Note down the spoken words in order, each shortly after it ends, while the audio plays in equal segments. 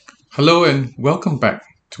Hello and welcome back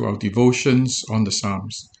to our devotions on the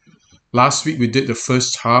Psalms. Last week we did the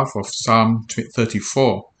first half of Psalm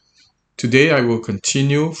 34. Today I will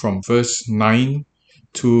continue from verse 9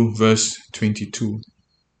 to verse 22.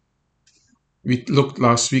 We looked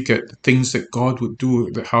last week at the things that God would do,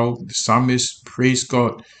 how the psalmist praised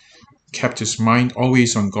God, kept his mind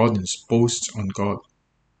always on God and his boast on God.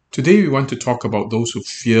 Today we want to talk about those who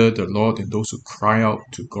fear the Lord and those who cry out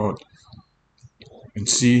to God and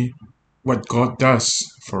see what God does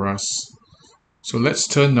for us. So let's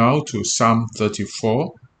turn now to Psalm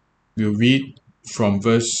 34. We'll read from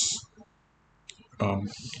verse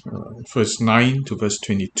 9 to verse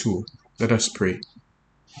 22. Let us pray.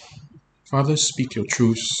 Father, speak your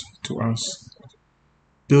truths to us.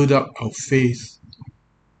 Build up our faith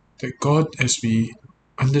that God, as we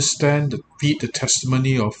read the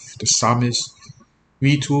testimony of the psalmist,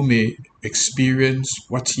 we too may experience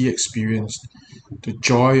what he experienced, the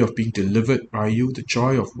joy of being delivered by you, the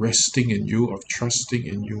joy of resting in you, of trusting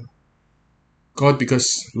in you. God,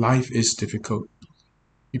 because life is difficult,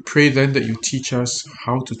 we pray then that you teach us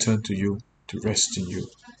how to turn to you, to rest in you.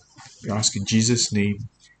 We ask in Jesus' name.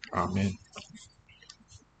 Amen.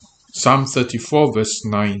 Psalm 34 verse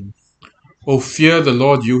 9. O fear the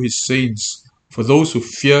Lord, you his saints, for those who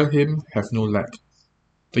fear him have no lack.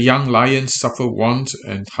 The young lions suffer want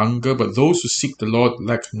and hunger, but those who seek the Lord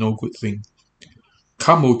lack no good thing.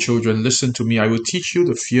 Come, O children, listen to me. I will teach you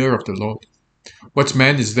the fear of the Lord. What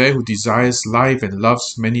man is there who desires life and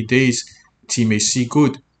loves many days, that he may see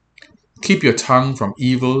good? Keep your tongue from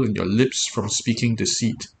evil and your lips from speaking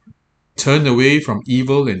deceit. Turn away from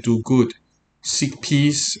evil and do good. Seek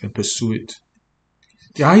peace and pursue it.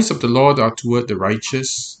 The eyes of the Lord are toward the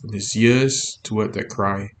righteous, and his ears toward their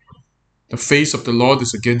cry. The face of the Lord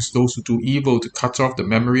is against those who do evil, to cut off the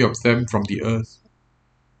memory of them from the earth.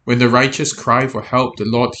 When the righteous cry for help, the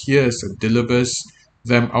Lord hears and delivers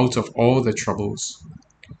them out of all their troubles.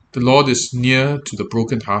 The Lord is near to the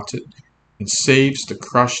brokenhearted and saves the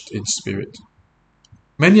crushed in spirit.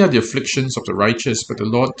 Many are the afflictions of the righteous, but the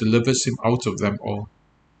Lord delivers him out of them all.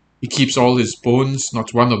 He keeps all his bones,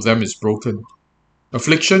 not one of them is broken.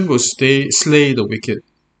 Affliction will slay the wicked,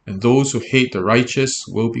 and those who hate the righteous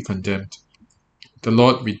will be condemned. The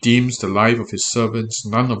Lord redeems the life of his servants.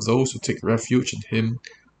 None of those who take refuge in him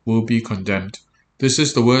will be condemned. This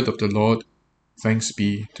is the word of the Lord. Thanks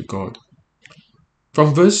be to God.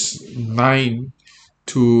 From verse 9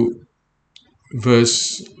 to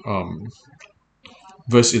verse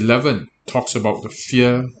 11 talks about the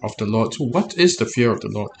fear of the Lord. So what is the fear of the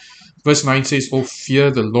Lord? Verse 9 says, "O fear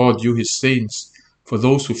the Lord, you his saints, for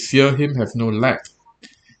those who fear him have no lack."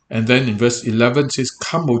 And then in verse 11 it says,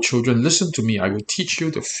 "Come, O children, listen to me. I will teach you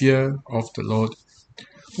the fear of the Lord."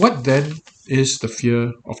 What then is the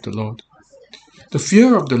fear of the Lord? The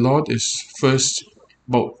fear of the Lord is first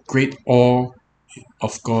about great awe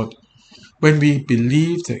of God. When we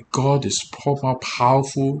believe that God is more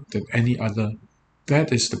powerful than any other,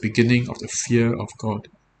 that is the beginning of the fear of God.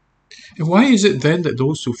 And why is it then that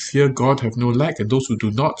those who fear God have no lack and those who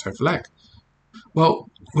do not have lack? Well,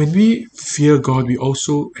 when we fear God, we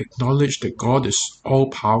also acknowledge that God is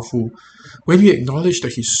all-powerful. When we acknowledge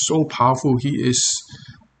that he's so powerful, he is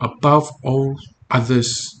above all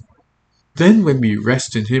others, then when we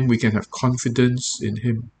rest in him, we can have confidence in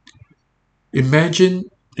him. Imagine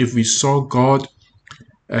if we saw God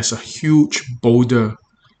as a huge boulder.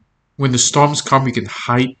 When the storms come, we can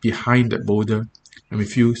hide behind that boulder and we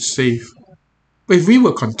feel safe. But if we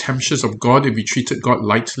were contemptuous of God, if we treated God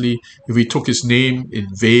lightly, if we took his name in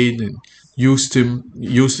vain and used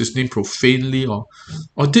his name profanely,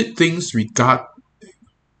 or did things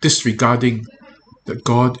disregarding that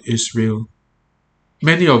God is real.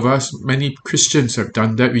 Many Christians have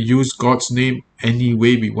done that. We use God's name any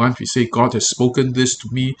way we want. We say, God has spoken this to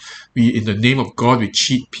me. In the name of God, we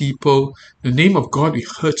cheat people. In the name of God, we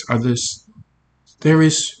hurt others. There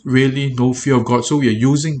is really no fear of God. So we are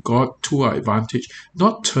using God to our advantage.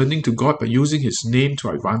 Not turning to God, but using his name to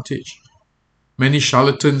our advantage. Many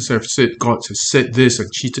charlatans have said, God has said this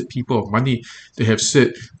and cheated people of money. They have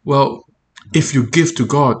said, well, if you give to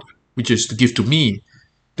God, which is to give to me,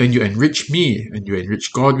 then you enrich me and you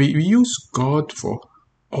enrich God. We use God for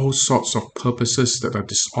all sorts of purposes that are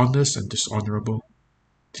dishonest and dishonorable.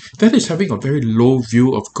 That is having a very low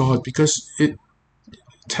view of God, because it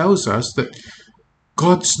tells us that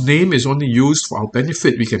God's name is only used for our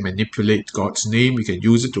benefit. We can manipulate God's name. We can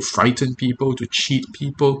use it to frighten people, to cheat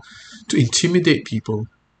people, to intimidate people.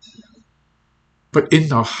 But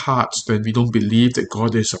in our hearts, then, we don't believe that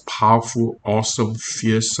God is a powerful, awesome,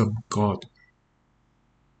 fearsome God.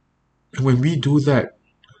 And when we do that,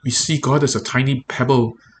 we see God as a tiny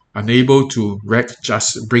pebble unable to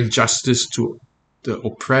bring justice to the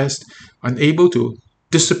oppressed, unable to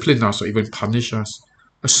discipline us or even punish us.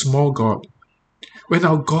 A small God. When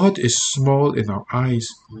our God is small in our eyes,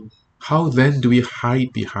 how then do we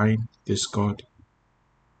hide behind this God?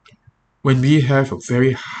 When we have a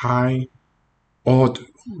very high, odd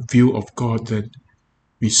view of God, then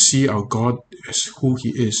we see our God as who He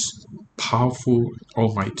is, powerful,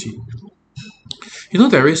 almighty.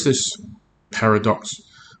 There is this paradox.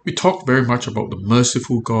 We talk very much about the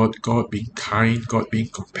merciful God, God being kind, God being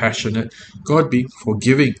compassionate, God being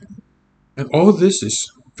forgiving. And all this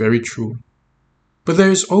is very true. But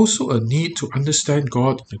there is also a need to understand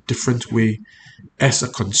God in a different way, as a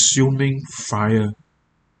consuming fire.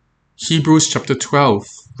 Hebrews chapter 12,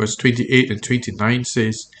 verse 28 and 29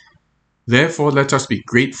 says, "Therefore let us be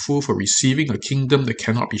grateful for receiving a kingdom that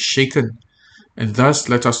cannot be shaken, and thus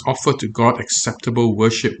let us offer to God acceptable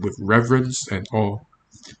worship with reverence and awe.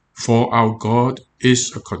 For our God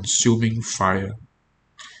is a consuming fire."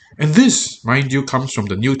 And this, mind you, comes from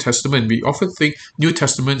the New Testament. We often think New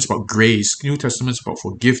Testament is about grace, New Testament is about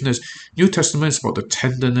forgiveness, New Testament is about the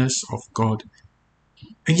tenderness of God.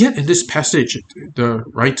 And yet in this passage, the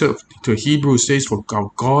writer to Hebrews says, "For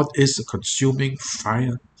our God is a consuming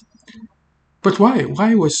fire." But why?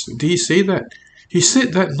 Did he say that? He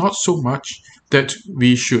said that not so much that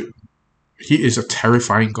he is a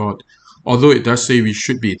terrifying God, although it does say we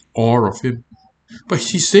should be in awe of him. But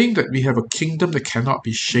he's saying that we have a kingdom that cannot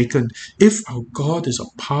be shaken. If our God is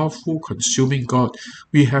a powerful, consuming God,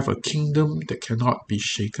 we have a kingdom that cannot be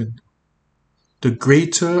shaken. The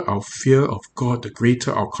greater our fear of God, the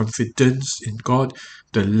greater our confidence in God,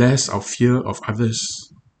 the less our fear of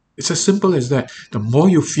others. It's as simple as that. The more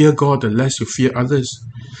you fear God, the less you fear others.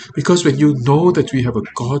 Because when you know that we have a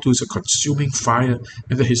God who is a consuming fire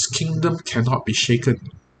and that his kingdom cannot be shaken,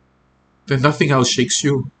 then nothing else shakes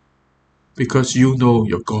you. Because you know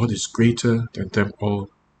your God is greater than them all.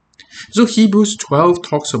 So Hebrews 12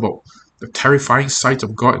 talks about the terrifying sight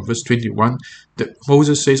of God in verse 21, that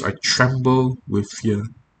Moses says, "I tremble with fear."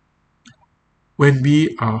 When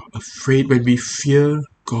we are afraid, when we fear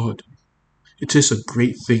God, it is a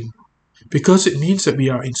great thing, because it means that we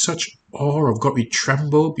are in such awe of God. We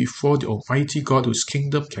tremble before the Almighty God whose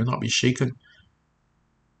kingdom cannot be shaken.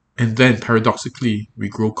 And then, paradoxically, we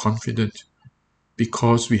grow confident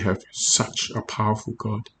because we have such a powerful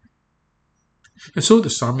God. And so the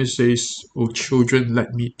psalmist says, "O children,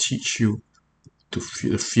 let me teach you to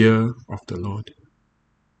fear the fear of the Lord."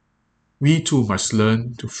 We too must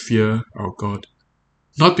learn to fear our God,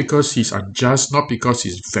 not because he's unjust, not because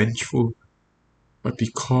he's vengeful, but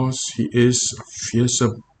because he is a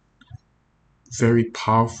fearsome, very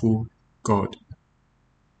powerful God.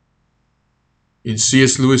 In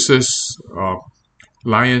C.S. Lewis's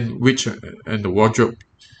Lion, Witch, and the Wardrobe,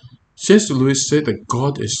 C.S. Lewis said that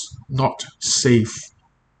God is not safe.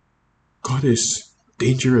 God is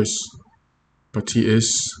dangerous, but he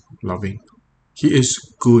is loving. He is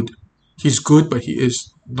good. He's good, but he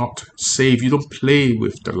is not safe. You don't play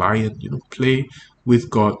with the lion. You don't play with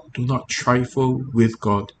God. Do not trifle with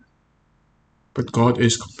God. But God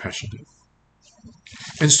is compassionate.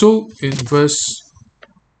 And so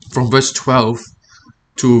from verse 12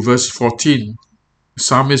 to verse 14, the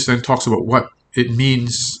psalmist then talks about what it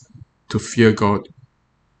means to fear God.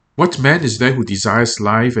 "What man is there who desires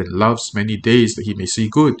life and loves many days that he may see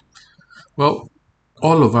good?" Well,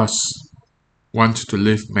 all of us want to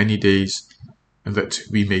live many days and that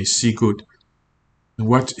we may see good. And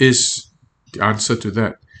what is the answer to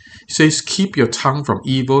that? He says, "Keep your tongue from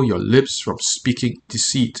evil, your lips from speaking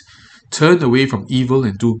deceit. Turn away from evil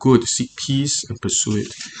and do good. Seek peace and pursue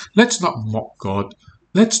it." Let's not mock God.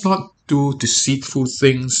 Let's not do deceitful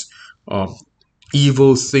things,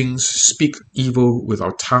 evil things, speak evil with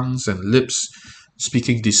our tongues and lips,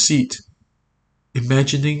 speaking deceit,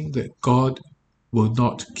 imagining that God will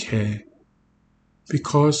not care,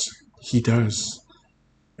 because he does.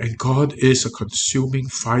 And God is a consuming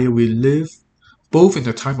fire. We live both in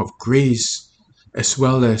the time of grace as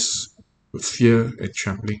well as with fear and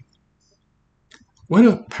trembling. What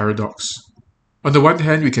a paradox. On the one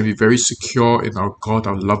hand, we can be very secure in our God,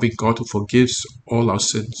 our loving God who forgives all our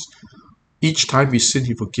sins. Each time we sin,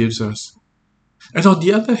 he forgives us. And on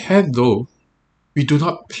the other hand, though, we do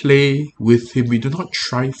not play with him. We do not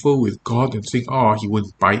trifle with God and think, "Oh, he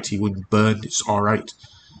wouldn't bite, he wouldn't burn, it's all right."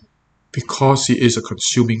 Because he is a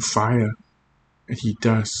consuming fire, and he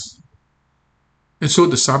does. And so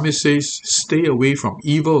the psalmist says, stay away from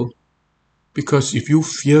evil, because if you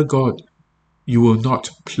fear God, you will not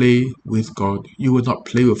play with God. You will not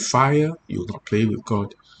play with fire. You will not play with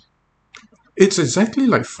God. It's exactly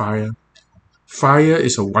like fire. Fire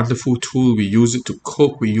is a wonderful tool. We use it to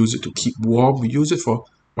cook, we use it to keep warm, we use it for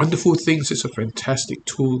wonderful things. It's a fantastic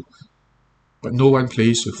tool, but no one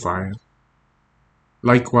plays with fire.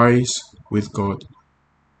 Likewise with God.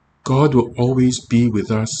 God will always be with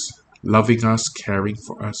us, loving us, caring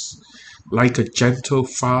for us, like a gentle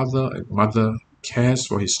father and mother cares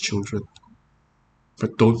for his children.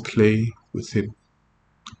 But don't play with him.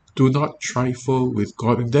 Do not trifle with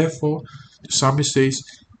God. And therefore, the psalmist says,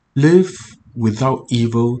 live without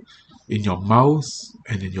evil in your mouth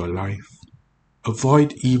and in your life.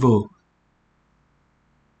 Avoid evil.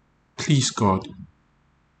 Please God.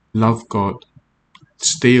 Love God.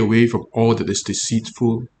 Stay away from all that is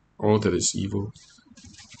deceitful, all that is evil.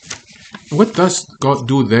 What does God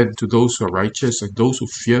do then to those who are righteous and those who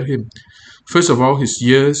fear him? First of all,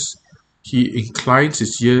 he inclines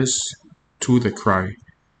his ears to the cry.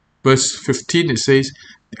 Verse 15, it says,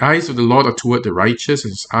 the eyes of the Lord are toward the righteous,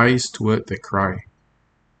 and his eyes toward their cry.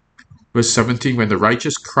 Verse 17, when the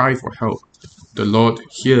righteous cry for help, the Lord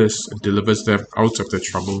hears and delivers them out of their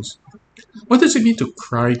troubles. What does it mean to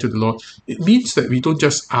cry to the Lord? It means that we don't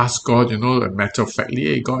just ask God, a matter of factly,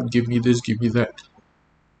 hey, God, give me this, give me that.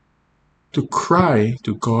 To cry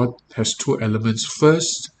to God has two elements.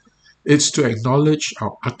 First, it's to acknowledge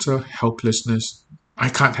our utter helplessness. I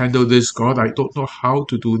can't handle this, God. I don't know how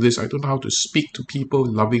to do this. I don't know how to speak to people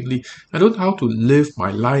lovingly. I don't know how to live my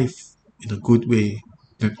life in a good way,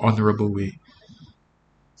 in an honorable way.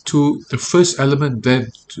 To the first element then,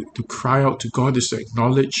 to cry out to God, is to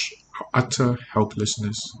acknowledge our utter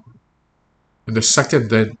helplessness. And the second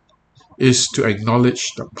then is to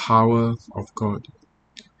acknowledge the power of God.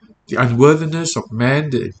 The unworthiness of man,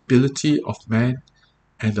 the ability of man,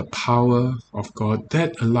 and the power of God.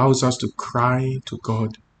 That allows us to cry to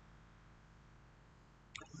God.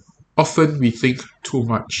 Often we think too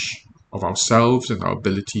much of ourselves and our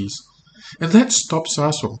abilities. And that stops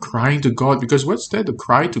us from crying to God, because what's there to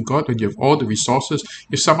cry to God when you have all the resources?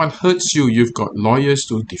 If someone hurts you, you've got lawyers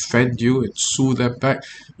to defend you and sue them back.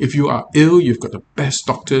 If you are ill, you've got the best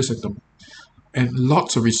doctors and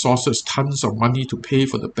lots of resources, tons of money to pay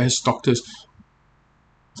for the best doctors.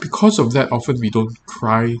 Because of that, often we don't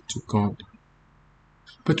cry to God.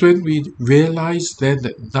 But when we realize then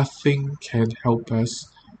that nothing can help us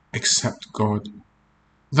except God,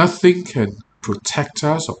 nothing can protect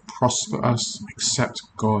us or prosper us except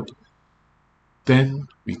God, then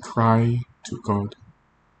we cry to God.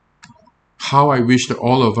 How I wish that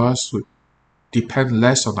all of us would depend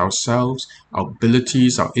less on ourselves, our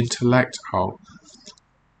abilities, our intellect, our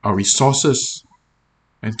resources,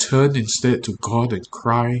 and turn instead to God and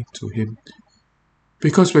cry to him.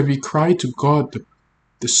 Because when we cry to God,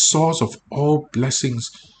 the source of all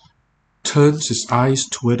blessings turns his eyes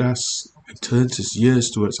toward us and turns his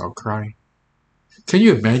ears towards our cry. Can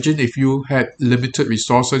you imagine if you had limited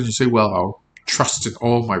resources and you say, well, I'll trust in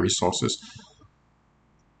all my resources.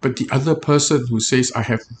 But the other person who says, I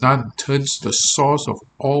have none, turns the source of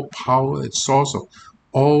all power and source of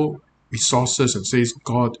all resources and says,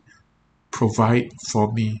 God, provide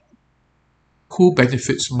for me. Who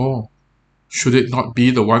benefits more? Should it not be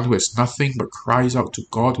the one who has nothing but cries out to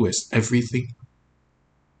God who has everything?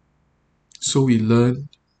 So we learn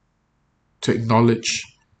to acknowledge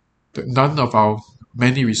that none of our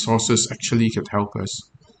many resources actually can help us.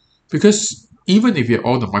 Because even if we have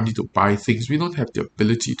all the money to buy things, we don't have the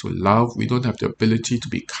ability to love, we don't have the ability to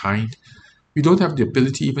be kind, we don't have the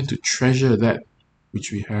ability even to treasure that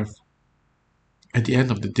which we have. At the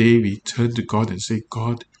end of the day, we turn to God and say,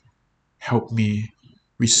 God, help me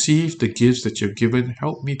receive the gifts that you've given.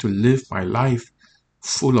 Help me to live my life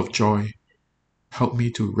full of joy. Help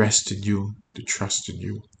me to rest in you, to trust in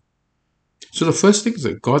you. So the first thing is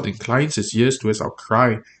that God inclines his ears towards our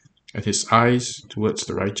cry and his eyes towards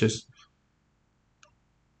the righteous.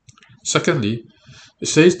 Secondly, it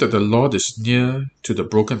says that the Lord is near to the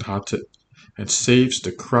brokenhearted and saves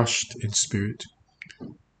the crushed in spirit.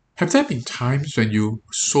 Have there been times when you were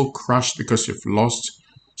so crushed because you've lost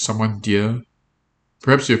someone dear?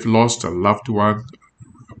 Perhaps you've lost a loved one,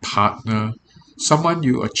 a partner,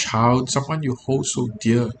 a child, someone you hold so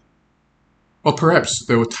dear. Or perhaps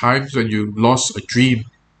there were times when you lost a dream.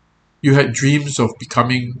 You had dreams of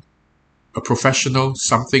becoming a professional,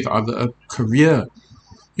 something or other, a career.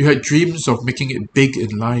 You had dreams of making it big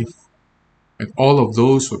in life. And all of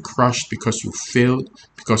those were crushed because you failed,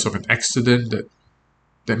 because of an accident that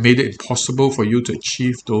made it impossible for you to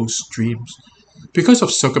achieve those dreams. Because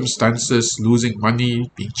of circumstances, losing money,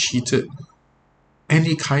 being cheated,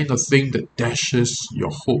 any kind of thing that dashes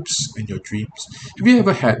your hopes and your dreams. Have you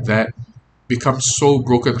ever had that? Become so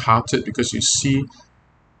broken-hearted because you see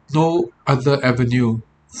no other avenue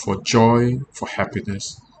for joy, for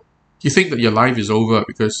happiness. You think that your life is over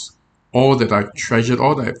because all that I've treasured,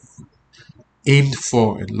 all that I've aimed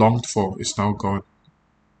for and longed for is now gone.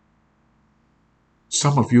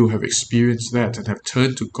 Some of you have experienced that and have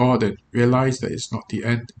turned to God and realized that it's not the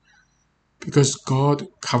end. Because God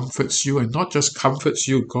comforts you, and not just comforts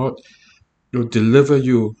you, God will deliver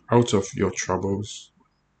you out of your troubles.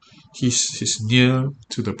 He's near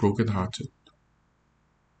to the brokenhearted.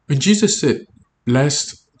 When Jesus said,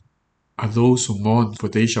 "Blessed are those who mourn, for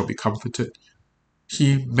they shall be comforted,"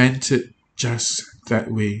 He meant it just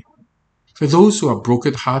that way. For those who are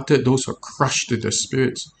brokenhearted, those who are crushed in their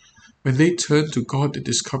spirits, when they turn to God, they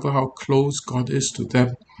discover how close God is to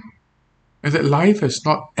them, and that life has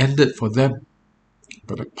not ended for them,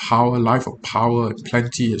 but a life of power and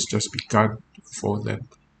plenty has just begun for them.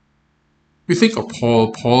 We think of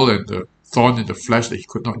Paul and the thorn in the flesh that he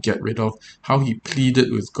could not get rid of, how he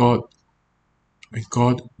pleaded with God, and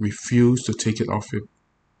God refused to take it off him.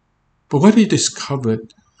 But what he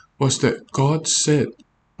discovered was that God said,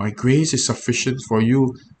 "My grace is sufficient for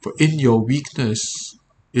you, for in your weakness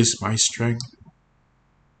is my strength."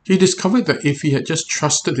 He discovered that if he had just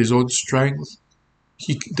trusted his own strength,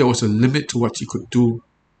 there was a limit to what he could do.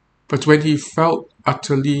 But when he felt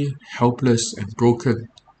utterly helpless and broken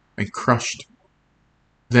and crushed,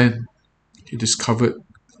 then he discovered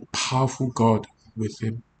a powerful God with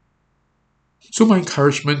him. So my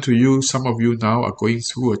encouragement to you, some of you now are going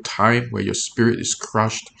through a time where your spirit is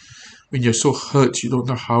crushed, when you're so hurt you don't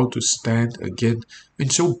know how to stand again,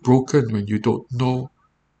 and so broken when you don't know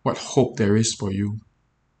what hope there is for you.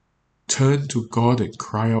 Turn to God and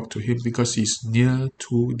cry out to Him, because He's near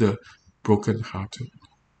to the brokenhearted.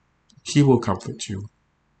 He will comfort you.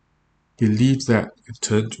 Believe that and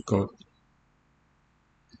turn to God.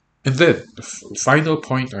 And then the final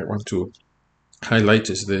point I want to highlight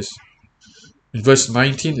is this. In verse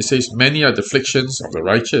 19 it says, "Many are the afflictions of the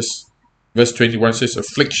righteous." Verse 21 says,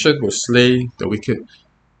 "Affliction will slay the wicked."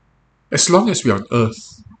 As long as we are on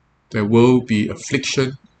earth, there will be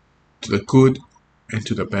affliction to the good and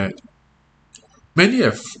to the bad. Many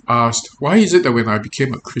have asked, why is it that when I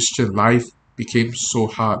became a Christian, life became so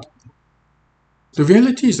hard? The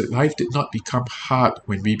reality is that life did not become hard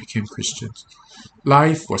when we became Christians.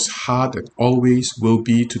 Life was hard and always will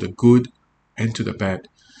be to the good and to the bad,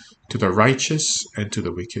 to the righteous and to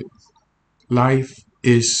the wicked. Life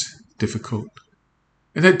is difficult.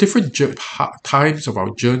 And at different times of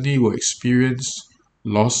our journey, we'll experience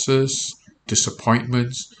losses,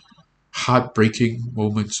 disappointments, heartbreaking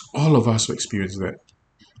moments. All of us will experience that.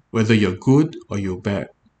 Whether you're good or you're bad,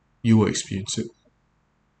 you will experience it.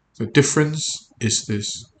 The difference is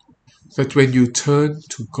this, that when you turn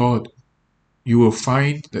to God, you will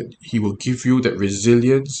find that He will give you that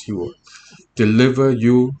resilience. He will deliver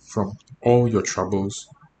you from all your troubles.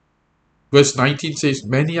 Verse 19 says,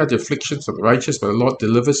 "Many are the afflictions of the righteous, but the Lord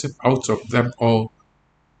delivers him out of them all."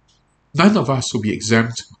 None of us will be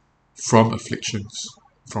exempt from afflictions,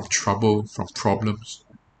 from trouble, from problems.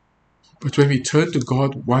 But when we turn to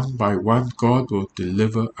God one by one, God will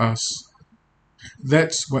deliver us.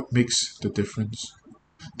 That's what makes the difference.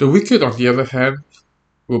 The wicked, on the other hand,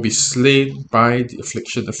 will be slain by the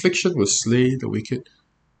affliction. Affliction will slay the wicked,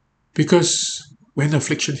 because when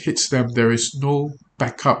affliction hits them, there is no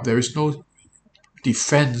backup, there is no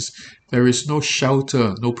defense, there is no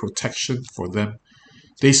shelter, no protection for them.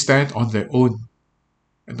 They stand on their own,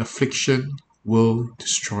 and affliction will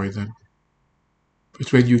destroy them.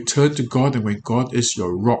 But when you turn to God, and when God is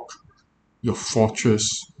your rock, your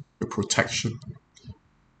fortress, your protection,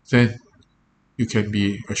 then you can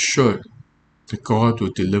be assured that God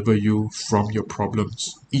will deliver you from your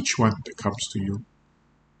problems, each one that comes to you.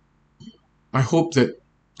 I hope that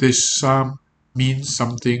this psalm means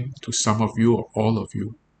something to some of you or all of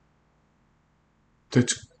you.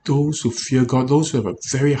 That those who fear God, those who have a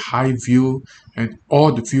very high view and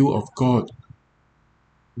awed view of God,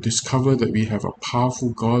 discover that we have a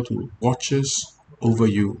powerful God who watches over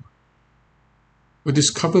you. But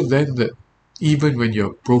discover then that even when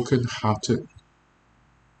you're broken-hearted,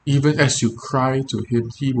 even as you cry to Him,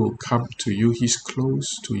 He will come to you. He's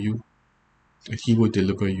close to you, and He will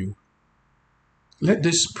deliver you. Let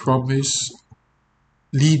this promise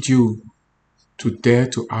lead you to dare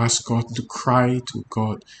to ask God, to cry to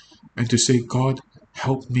God, and to say, "God,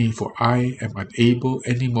 help me, for I am unable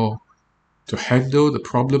anymore to handle the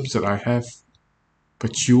problems that I have,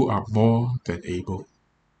 but you are more than able."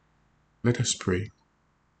 Let us pray.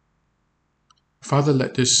 Father,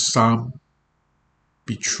 let this psalm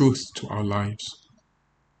be truth to our lives.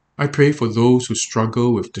 I pray for those who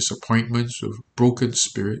struggle with disappointments, with broken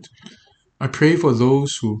spirit. I pray for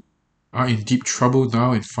those who are in deep trouble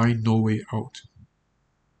now and find no way out.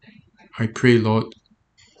 I pray, Lord,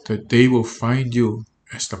 that they will find you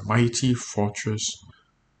as the mighty fortress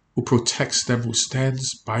who protects them, who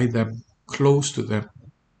stands by them, close to them,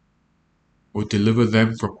 will deliver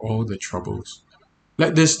them from all their troubles.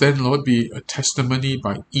 Let this then, Lord, be a testimony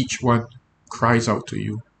by each one who cries out to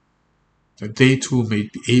you, that they too may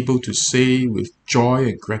be able to say with joy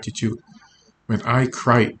and gratitude, when I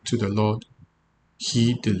cried to the Lord,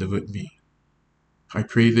 He delivered me. I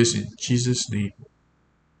pray this in Jesus' name.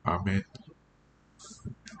 Amen.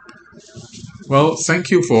 Well, thank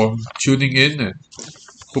you for tuning in and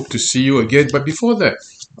hope to see you again. But before that,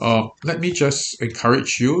 let me just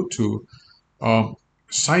encourage you to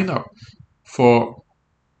sign up for.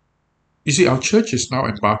 You see, our church is now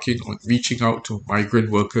embarking on reaching out to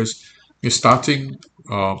migrant workers. We're starting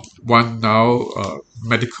one now,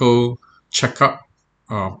 medical checkup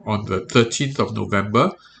on the 13th of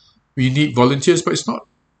November. We need volunteers, but it's not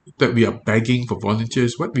that we are begging for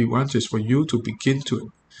volunteers. What we want is for you to begin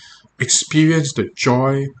to experience the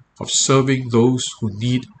joy of serving those who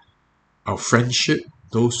need our friendship,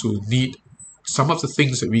 those who need some of the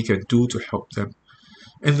things that we can do to help them.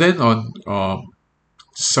 And then on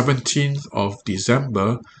 17th of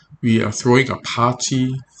December, we are throwing a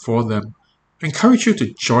party for them. I encourage you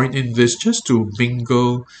to join in this, just to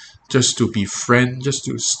mingle, just to be friends, just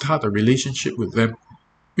to start a relationship with them.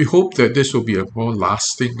 We hope that this will be a more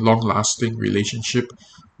lasting, long-lasting relationship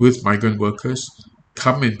with migrant workers.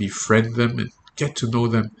 Come and befriend them and get to know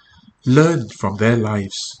them. Learn from their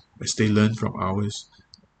lives as they learn from ours.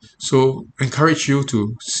 So encourage you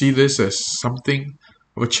to see this as something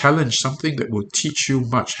of a challenge, something that will teach you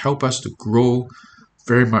much, help us to grow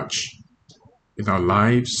very much in our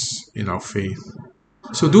lives, in our faith.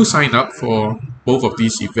 So do sign up for both of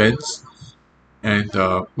these events. And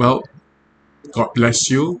well, God bless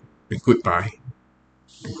you and goodbye.